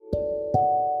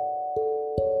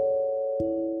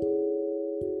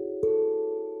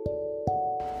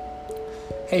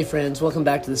Hey friends, welcome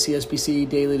back to the CSBC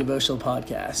Daily Devotional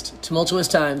Podcast. Tumultuous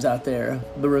times out there,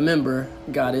 but remember,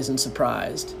 God isn't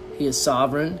surprised. He is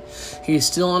sovereign. He is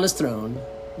still on his throne.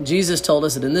 Jesus told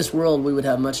us that in this world we would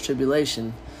have much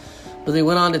tribulation. But he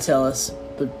went on to tell us,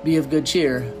 but be of good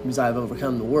cheer, because I have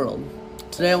overcome the world.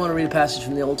 Today I want to read a passage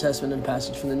from the Old Testament and a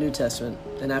passage from the New Testament.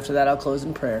 And after that I'll close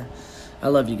in prayer. I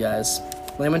love you guys.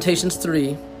 Lamentations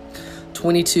 3,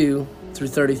 22 through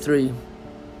 33.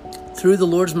 Through the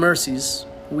Lord's mercies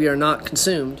we are not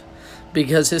consumed,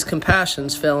 because his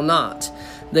compassions fail not.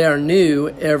 They are new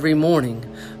every morning.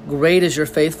 Great is your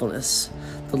faithfulness.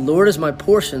 The Lord is my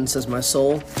portion, says my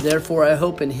soul. Therefore I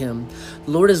hope in him.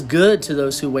 The Lord is good to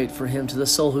those who wait for him, to the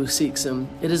soul who seeks him.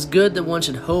 It is good that one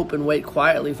should hope and wait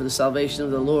quietly for the salvation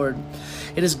of the Lord.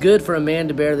 It is good for a man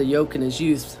to bear the yoke in his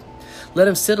youth. Let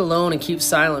him sit alone and keep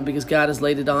silent, because God has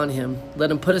laid it on him.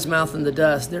 Let him put his mouth in the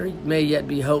dust. There may yet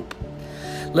be hope.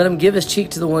 Let him give his cheek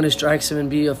to the one who strikes him and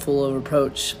be full of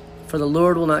reproach. For the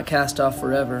Lord will not cast off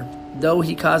forever. Though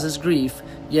he causes grief,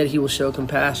 yet he will show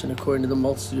compassion according to the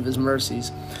multitude of his mercies.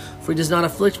 For he does not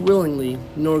afflict willingly,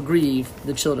 nor grieve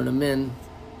the children of men.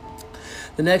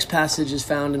 The next passage is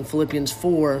found in Philippians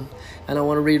 4, and I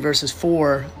want to read verses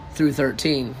 4 through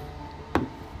 13.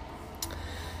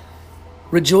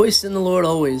 Rejoice in the Lord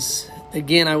always.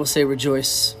 Again I will say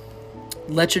rejoice.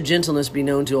 Let your gentleness be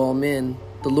known to all men.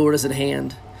 The Lord is at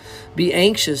hand. Be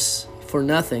anxious for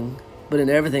nothing, but in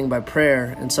everything by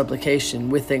prayer and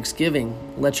supplication with thanksgiving,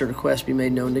 let your requests be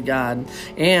made known to God.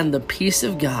 And the peace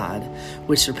of God,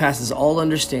 which surpasses all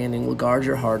understanding, will guard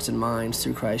your hearts and minds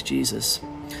through Christ Jesus.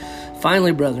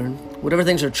 Finally, brethren, whatever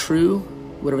things are true,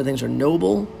 whatever things are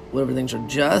noble, whatever things are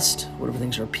just, whatever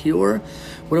things are pure,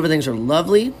 whatever things are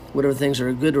lovely, whatever things are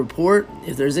a good report,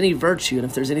 if there's any virtue and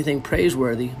if there's anything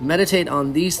praiseworthy, meditate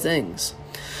on these things.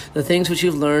 The things which you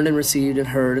have learned and received and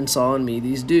heard and saw in me,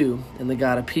 these do, and the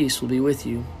God of peace will be with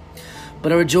you.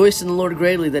 But I rejoice in the Lord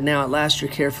greatly that now at last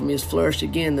your care for me has flourished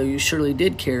again, though you surely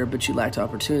did care, but you lacked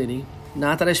opportunity.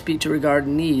 Not that I speak to regard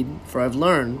need, for I have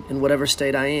learned, in whatever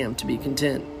state I am, to be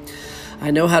content.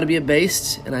 I know how to be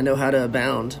abased, and I know how to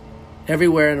abound.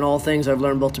 Everywhere and in all things I've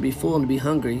learned both to be full and to be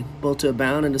hungry, both to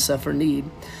abound and to suffer need.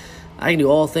 I can do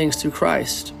all things through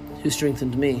Christ, who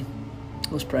strengthened me.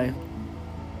 Let's pray.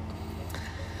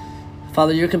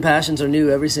 Father, your compassions are new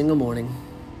every single morning.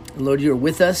 And Lord, you are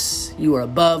with us. You are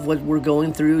above what we're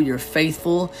going through. You're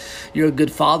faithful. You're a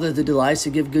good Father that delights to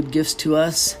give good gifts to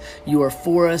us. You are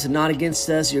for us and not against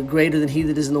us. You're greater than he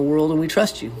that is in the world, and we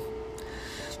trust you.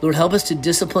 Lord, help us to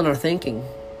discipline our thinking,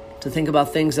 to think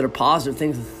about things that are positive,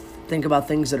 think about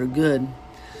things that are good.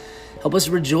 Help us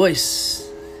to rejoice.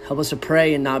 Help us to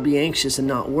pray and not be anxious and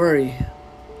not worry.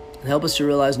 And help us to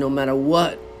realize no matter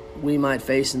what we might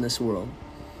face in this world,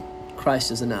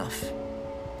 Christ is enough.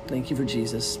 Thank you for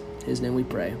Jesus. In his name we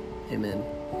pray.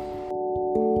 Amen.